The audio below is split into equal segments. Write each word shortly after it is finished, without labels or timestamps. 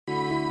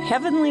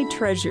Heavenly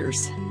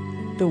treasures,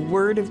 the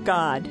Word of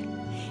God.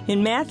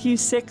 In Matthew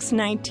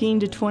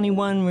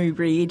 6:19-21 we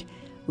read,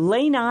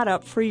 "Lay not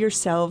up for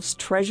yourselves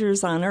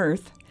treasures on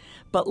earth,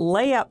 but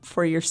lay up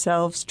for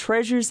yourselves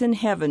treasures in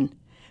heaven.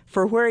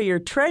 For where your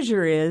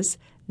treasure is,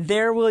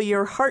 there will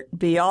your heart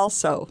be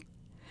also."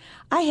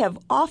 I have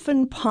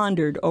often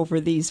pondered over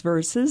these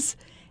verses,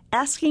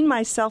 asking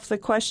myself the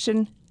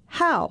question,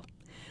 how?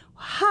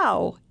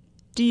 How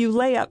do you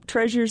lay up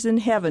treasures in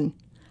heaven?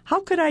 How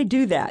could I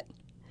do that?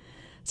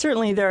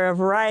 Certainly there are a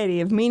variety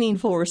of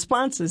meaningful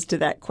responses to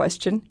that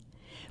question,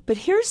 but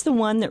here's the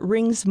one that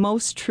rings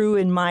most true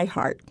in my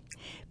heart.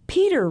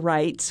 Peter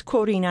writes,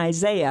 quoting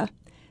Isaiah,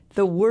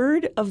 "The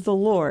word of the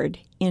Lord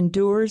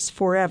endures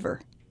forever."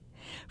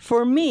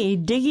 For me,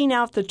 digging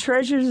out the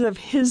treasures of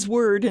His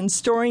Word and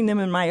storing them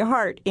in my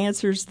heart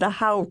answers the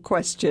how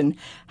question.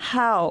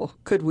 How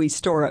could we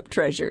store up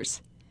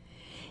treasures?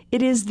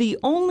 It is the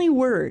only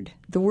Word,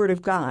 the Word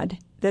of God,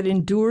 that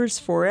endures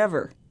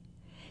forever.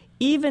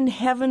 Even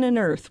heaven and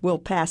earth will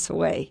pass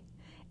away,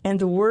 and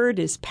the Word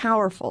is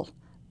powerful,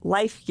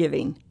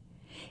 life-giving.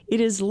 It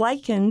is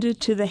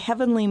likened to the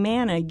heavenly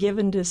manna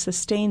given to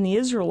sustain the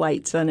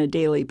Israelites on a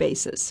daily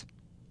basis.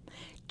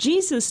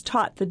 Jesus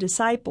taught the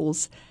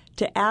disciples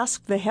to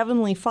ask the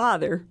Heavenly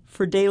Father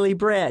for daily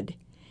bread.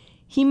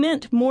 He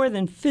meant more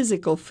than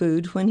physical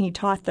food when He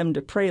taught them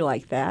to pray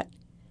like that.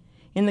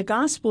 In the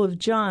Gospel of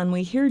John,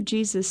 we hear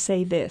Jesus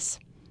say this,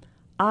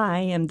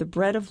 "I am the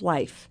bread of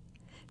life.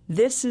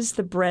 This is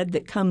the bread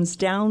that comes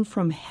down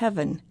from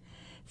heaven,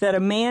 that a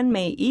man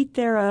may eat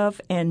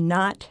thereof and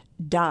not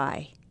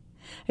die."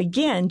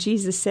 Again,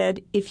 Jesus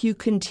said, "If you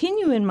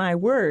continue in my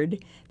word,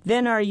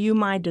 then are you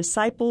my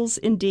disciples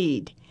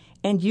indeed,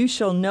 and you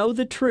shall know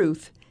the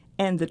truth,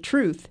 and the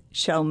truth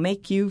shall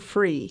make you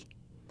free."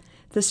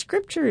 The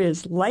Scripture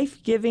is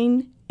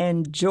life-giving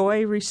and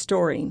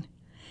joy-restoring.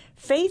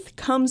 Faith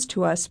comes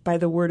to us by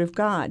the Word of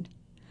God.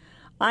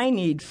 I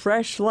need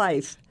fresh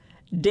life,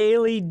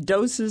 daily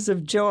doses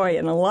of joy,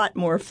 and a lot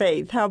more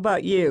faith. How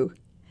about you?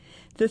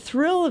 The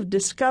thrill of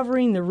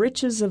discovering the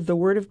riches of the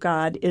Word of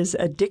God is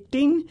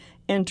addicting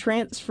and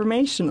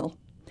transformational.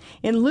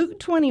 In Luke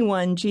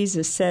 21,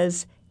 Jesus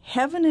says,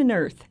 "Heaven and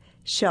earth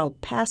shall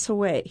pass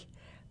away,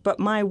 but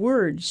my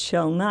words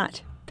shall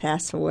not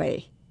pass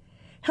away."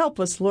 Help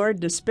us,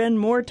 Lord, to spend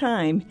more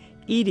time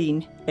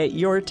eating at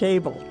your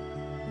table.